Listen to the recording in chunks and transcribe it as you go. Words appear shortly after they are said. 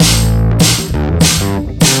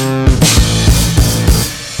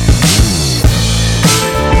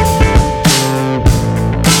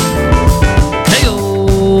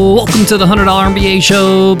to the $100 MBA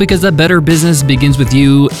show, because a better business begins with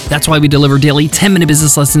you. That's why we deliver daily 10-minute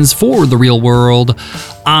business lessons for the real world.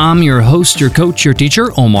 I'm your host, your coach, your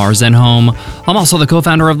teacher, Omar Zenhom. I'm also the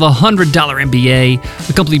co-founder of the $100 MBA,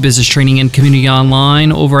 the complete business training and community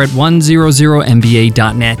online over at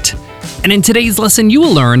 100mba.net. And in today's lesson, you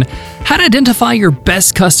will learn how to identify your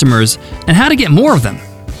best customers and how to get more of them.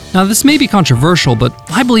 Now, this may be controversial, but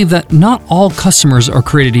I believe that not all customers are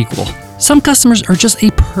created equal. Some customers are just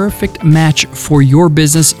a perfect match for your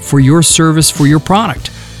business, for your service, for your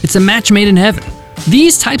product. It's a match made in heaven.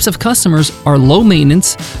 These types of customers are low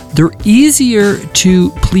maintenance. They're easier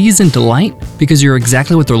to please and delight because you're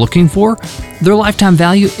exactly what they're looking for. Their lifetime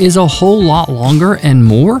value is a whole lot longer and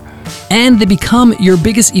more. And they become your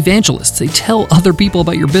biggest evangelists. They tell other people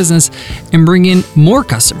about your business and bring in more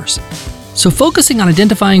customers. So focusing on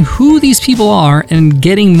identifying who these people are and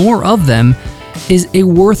getting more of them is a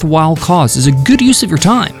worthwhile cause, is a good use of your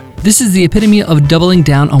time. This is the epitome of doubling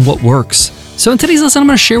down on what works. So in today's lesson, I'm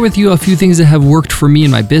going to share with you a few things that have worked for me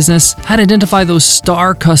in my business, how to identify those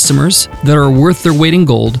star customers that are worth their weight in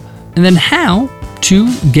gold, and then how to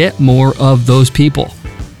get more of those people.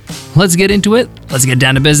 Let's get into it. Let's get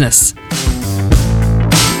down to business.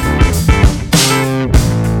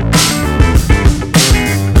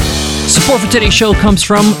 Support for today's show comes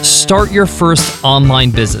from Start Your First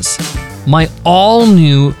Online Business, my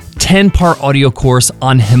all-new 10-part audio course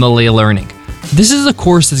on Himalaya Learning. This is a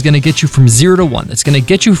course that's going to get you from 0 to 1. It's going to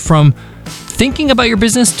get you from thinking about your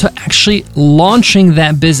business to actually launching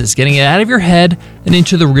that business, getting it out of your head and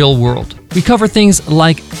into the real world. We cover things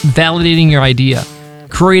like validating your idea,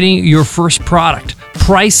 creating your first product,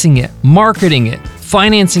 pricing it, marketing it,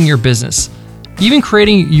 financing your business, even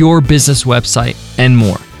creating your business website, and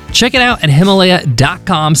more. Check it out at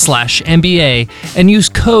Himalaya.com/MBA and use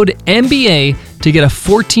code MBA to get a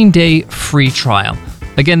 14-day free trial.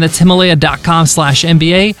 Again, that's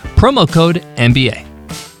Himalaya.com/MBA, promo code MBA.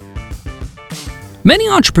 Many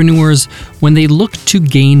entrepreneurs, when they look to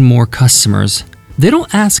gain more customers, they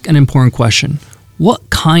don't ask an important question. What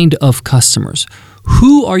kind of customers?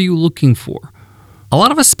 Who are you looking for? A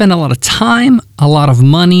lot of us spend a lot of time, a lot of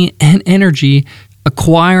money, and energy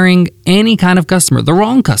acquiring any kind of customer, the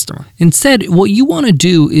wrong customer. Instead, what you want to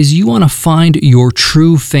do is you want to find your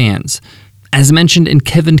true fans. As mentioned in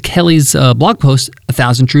Kevin Kelly's blog post,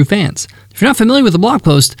 1,000 True Fans. If you're not familiar with the blog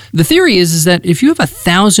post, the theory is that if you have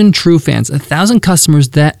 1,000 true fans, 1,000 customers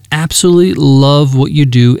that absolutely love what you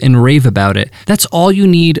do and rave about it, that's all you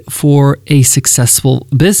need for a successful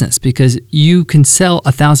business, because you can sell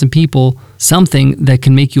 1,000 people something that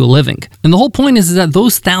can make you a living. And the whole point is that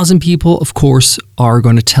those 1,000 people, of course, are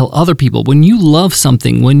going to tell other people. When you love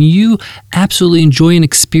something, when you absolutely enjoy an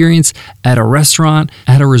experience at a restaurant,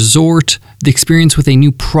 at a resort, the experience with a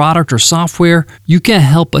new product or software, you can't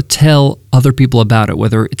help but tell other people about it,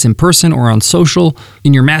 whether it's in person or on social,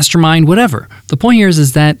 in your mastermind, whatever. The point here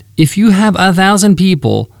is that if you have 1,000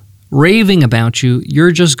 people raving about you,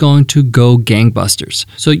 you're just going to go gangbusters.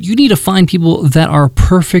 So you need to find people that are a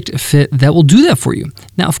perfect fit that will do that for you.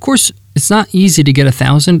 Now, of course, it's not easy to get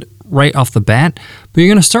 1,000 right off the bat, but you're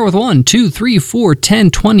going to start with 1, 2, 3, 4, 10,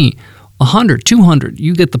 20, 100, 200.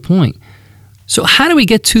 You get the point. So how do we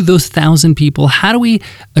get to those 1,000 people? How do we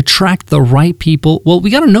attract the right people? Well, we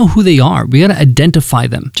got to know who they are. We got to identify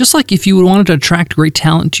them. Just like if you wanted to attract great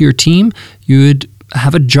talent to your team, you would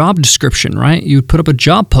have a job description, right? You would put up a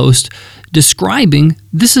job post describing,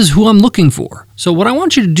 this is who I'm looking for. So what I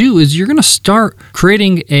want you to do is you're going to start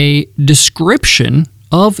creating a description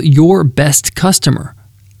of your best customer,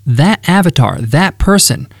 that avatar, that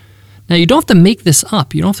person. Now, you don't have to make this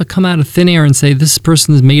up. You don't have to come out of thin air and say, this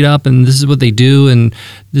person is made up and this is what they do and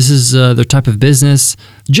this is their type of business.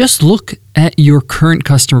 Just look at your current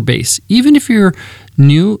customer base. Even if you're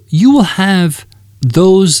new, you will have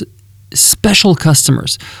those special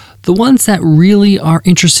customers, the ones that really are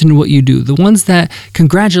interested in what you do, the ones that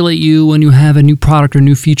congratulate you when you have a new product or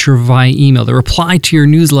new feature via email. They reply to your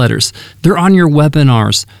newsletters. They're on your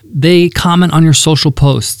webinars. They comment on your social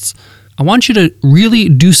posts. I want you to really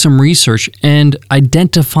do some research and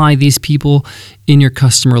identify these people in your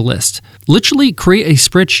customer list. Literally create a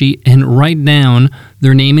spreadsheet and write down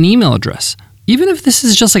their name and email address. Even if this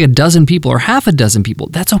is just like a dozen people or half a dozen people,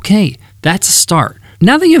 that's okay. That's a start.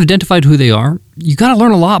 Now that you've identified who they are, you got to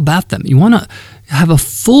learn a lot about them. You want to have a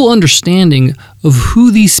full understanding of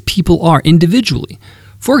who these people are individually.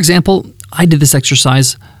 For example, I did this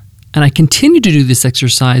exercise and I continue to do this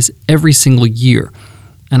exercise every single year.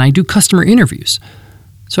 And I do customer interviews.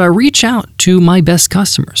 So I reach out to my best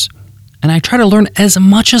customers and I try to learn as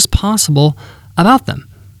much as possible about them.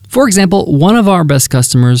 For example, one of our best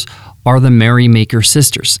customers are the Merrymaker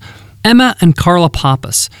sisters. Emma and Carla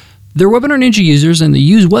Pappas. They're Webinar Ninja users, and they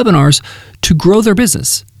use webinars to grow their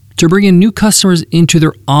business, to bring in new customers into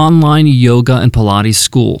their online yoga and Pilates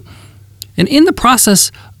school. And in the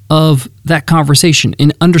process of that conversation,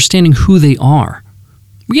 in understanding who they are,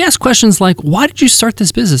 we ask questions like, why did you start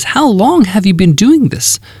this business? How long have you been doing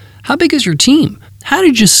this? How big is your team? How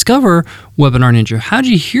did you discover Webinar Ninja? How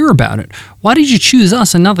did you hear about it? Why did you choose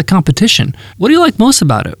us and not the competition? What do you like most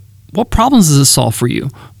about it? What problems does it solve for you?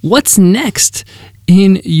 What's next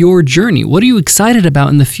in your journey? What are you excited about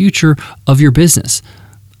in the future of your business?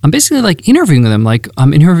 I'm basically like interviewing them, like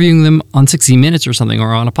I'm interviewing them on 60 Minutes or something,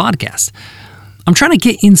 or on a podcast. I'm trying to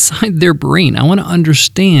get inside their brain. I want to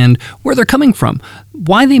understand where they're coming from,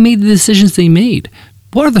 why they made the decisions they made.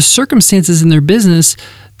 What are the circumstances in their business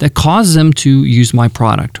that cause them to use my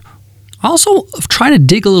product? I also try to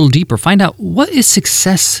dig a little deeper, find out what is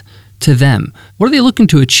success to them. What are they looking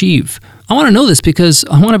to achieve? I want to know this because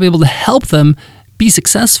I want to be able to help them be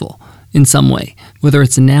successful in some way, whether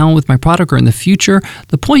it's now with my product or in the future.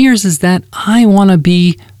 The point here is that I want to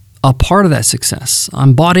be a part of that success.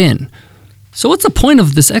 I'm bought in. So what's the point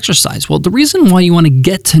of this exercise? Well, the reason why you want to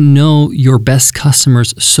get to know your best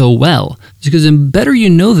customers so well is because the better you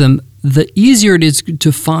know them, the easier it is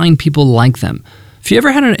to find people like them. If you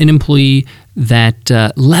ever had an employee that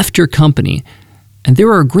left your company and they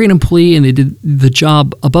were a great employee and they did the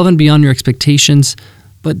job above and beyond your expectations,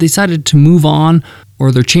 but decided to move on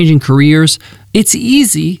or they're changing careers, it's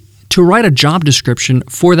easy to write a job description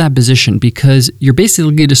for that position because you're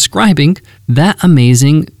basically describing that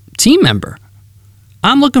amazing team member.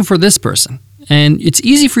 I'm looking for this person. And it's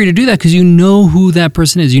easy for you to do that because you know who that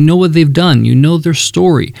person is. You know what they've done. You know their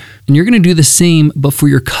story. And you're going to do the same, but for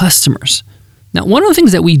your customers. Now, one of the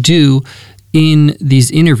things that we do in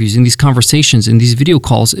these interviews, in these conversations, in these video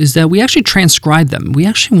calls, is that we actually transcribe them. We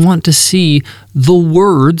actually want to see the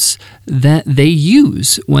words that they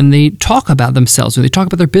use when they talk about themselves, when they talk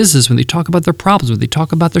about their business, when they talk about their problems, when they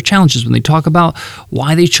talk about their challenges, when they talk about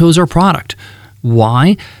why they chose our product.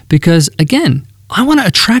 Why? Because, again, I want to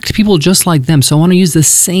attract people just like them. So I want to use the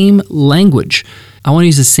same language. I want to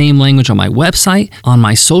use the same language on my website, on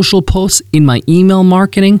my social posts, in my email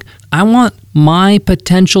marketing. I want my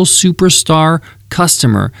potential superstar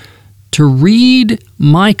customer to read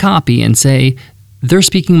my copy and say, they're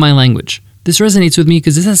speaking my language. This resonates with me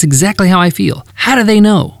because that's exactly how I feel. How do they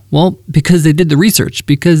know? Well, because they did the research,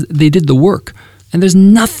 because they did the work. And there's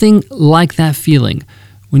nothing like that feeling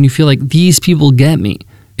when you feel like these people get me.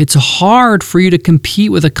 It's hard for you to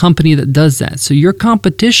compete with a company that does that. So your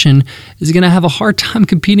competition is going to have a hard time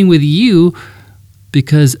competing with you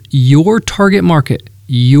because your target market,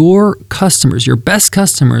 your customers, your best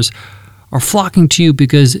customers are flocking to you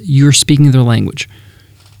because you're speaking their language.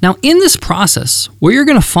 Now, in this process, what you're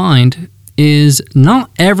going to find is not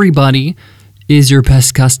everybody is your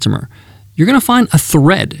best customer. You're going to find a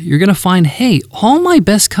thread. You're going to find, hey, all my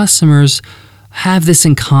best customers have this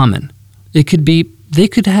in common. It could be they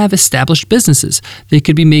could have established businesses. They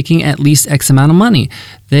could be making at least X amount of money.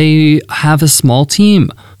 They have a small team.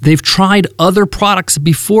 They've tried other products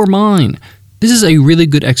before mine. This is a really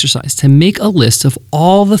good exercise to make a list of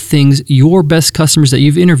all the things your best customers that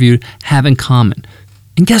you've interviewed have in common.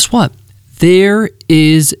 And guess what? There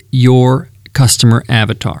is your customer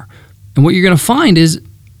avatar. And what you're going to find is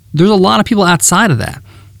there's a lot of people outside of that.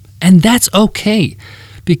 And that's okay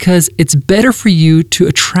because it's better for you to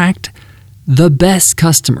attract the best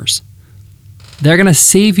customers. They're going to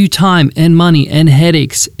save you time and money and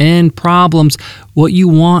headaches and problems. What you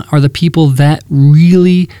want are the people that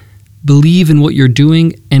really believe in what you're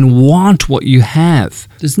doing and want what you have.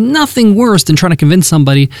 There's nothing worse than trying to convince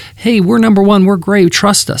somebody, hey, we're number one, we're great,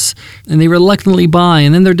 trust us. And they reluctantly buy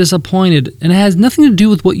and then they're disappointed. And it has nothing to do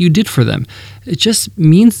with what you did for them. It just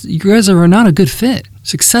means you guys are not a good fit.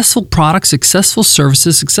 Successful products, successful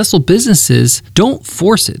services, successful businesses don't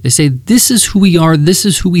force it. They say, this is who we are, this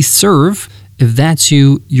is who we serve. If that's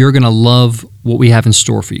you, you're going to love what we have in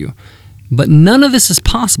store for you. But none of this is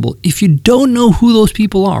possible if you don't know who those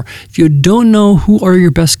people are, if you don't know who are your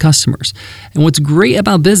best customers. And what's great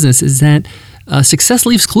about business is that success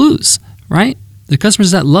leaves clues, right? The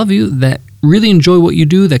customers that love you, that really enjoy what you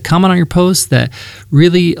do, that comment on your posts, that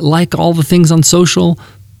really like all the things on social,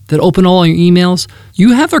 that open all your emails,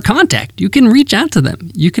 you have their contact. You can reach out to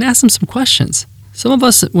them. You can ask them some questions. Some of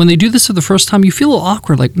us, when they do this for the first time, you feel a little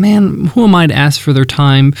awkward, like, man, who am I to ask for their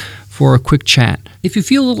time for a quick chat? If you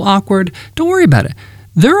feel a little awkward, don't worry about it.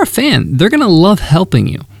 They're a fan. They're going to love helping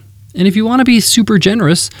you. And if you want to be super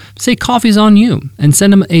generous, say coffee's on you and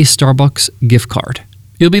send them a Starbucks gift card.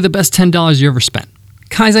 It'll be the best $10 you ever spent.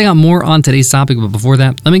 Guys, I got more on today's topic, but before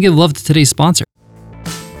that, let me give love to today's sponsor.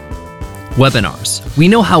 Webinars. We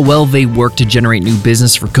know how well they work to generate new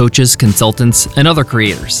business for coaches, consultants, and other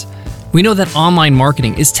creators. We know that online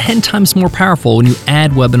marketing is 10 times more powerful when you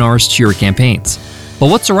add webinars to your campaigns. But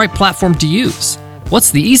what's the right platform to use?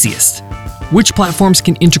 What's the easiest? Which platforms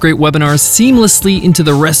can integrate webinars seamlessly into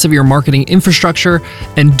the rest of your marketing infrastructure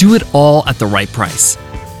and do it all at the right price?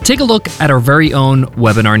 Take a look at our very own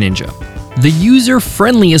Webinar Ninja, the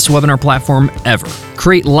user-friendliest webinar platform ever.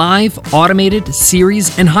 Create live, automated,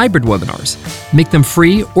 series, and hybrid webinars. Make them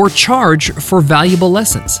free or charge for valuable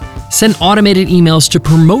lessons. Send automated emails to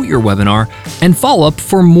promote your webinar and follow up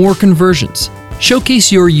for more conversions.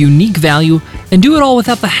 Showcase your unique value and do it all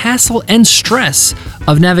without the hassle and stress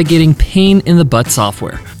of navigating pain-in-the-butt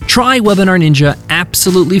software. Try Webinar Ninja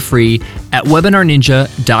absolutely free at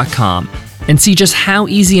webinarninja.com and see just how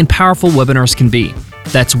easy and powerful webinars can be.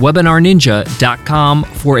 That's webinarninja.com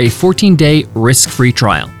for a 14-day risk-free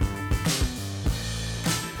trial.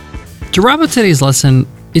 To wrap up today's lesson,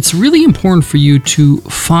 it's really important for you to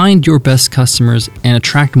find your best customers and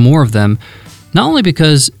attract more of them, not only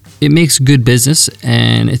because it makes good business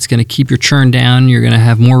and it's going to keep your churn down, you're going to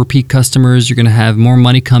have more repeat customers, you're going to have more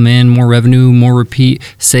money come in, more revenue, more repeat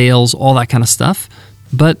sales, all that kind of stuff.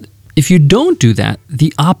 But if you don't do that,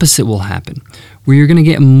 the opposite will happen, where you're going to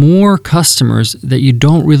get more customers that you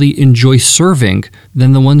don't really enjoy serving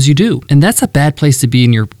than the ones you do. And that's a bad place to be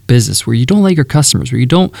in your business, where you don't like your customers, where you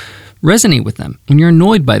don't resonate with them, when you're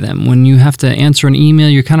annoyed by them, when you have to answer an email,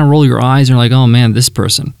 you kind of roll your eyes and you're like, oh man, this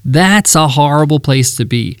person. That's a horrible place to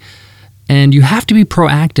be. And you have to be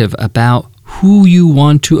proactive about who you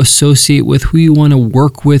want to associate with, who you want to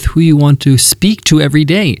work with, who you want to speak to every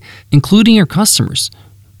day, including your customers.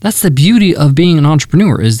 That's the beauty of being an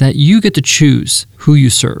entrepreneur, is that you get to choose who you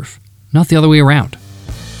serve, not the other way around.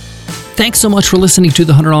 Thanks so much for listening to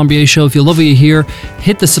the $100 MBA Show. If you love what you hear,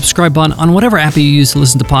 hit the subscribe button on whatever app you use to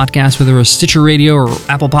listen to podcasts, whether it's Stitcher Radio or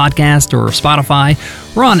Apple Podcast or Spotify.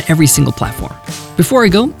 We're on every single platform. Before I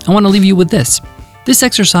go, I want to leave you with this. This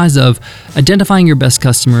exercise of identifying your best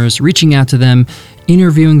customers, reaching out to them,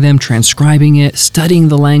 interviewing them, transcribing it, studying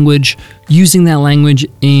the language, using that language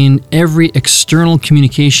in every external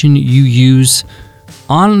communication you use.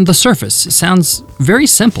 On the surface, it sounds very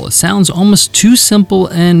simple. It sounds almost too simple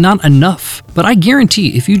and not enough. But I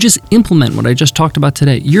guarantee if you just implement what I just talked about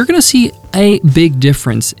today, you're going to see a big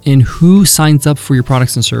difference in who signs up for your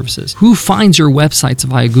products and services, who finds your websites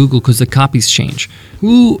via Google because the copies change,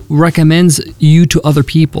 who recommends you to other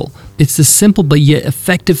people. It's the simple but yet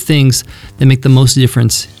effective things that make the most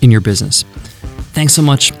difference in your business. Thanks so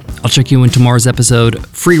much. I'll check you in tomorrow's episode.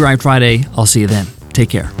 Free Ride Friday. I'll see you then. Take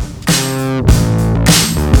care.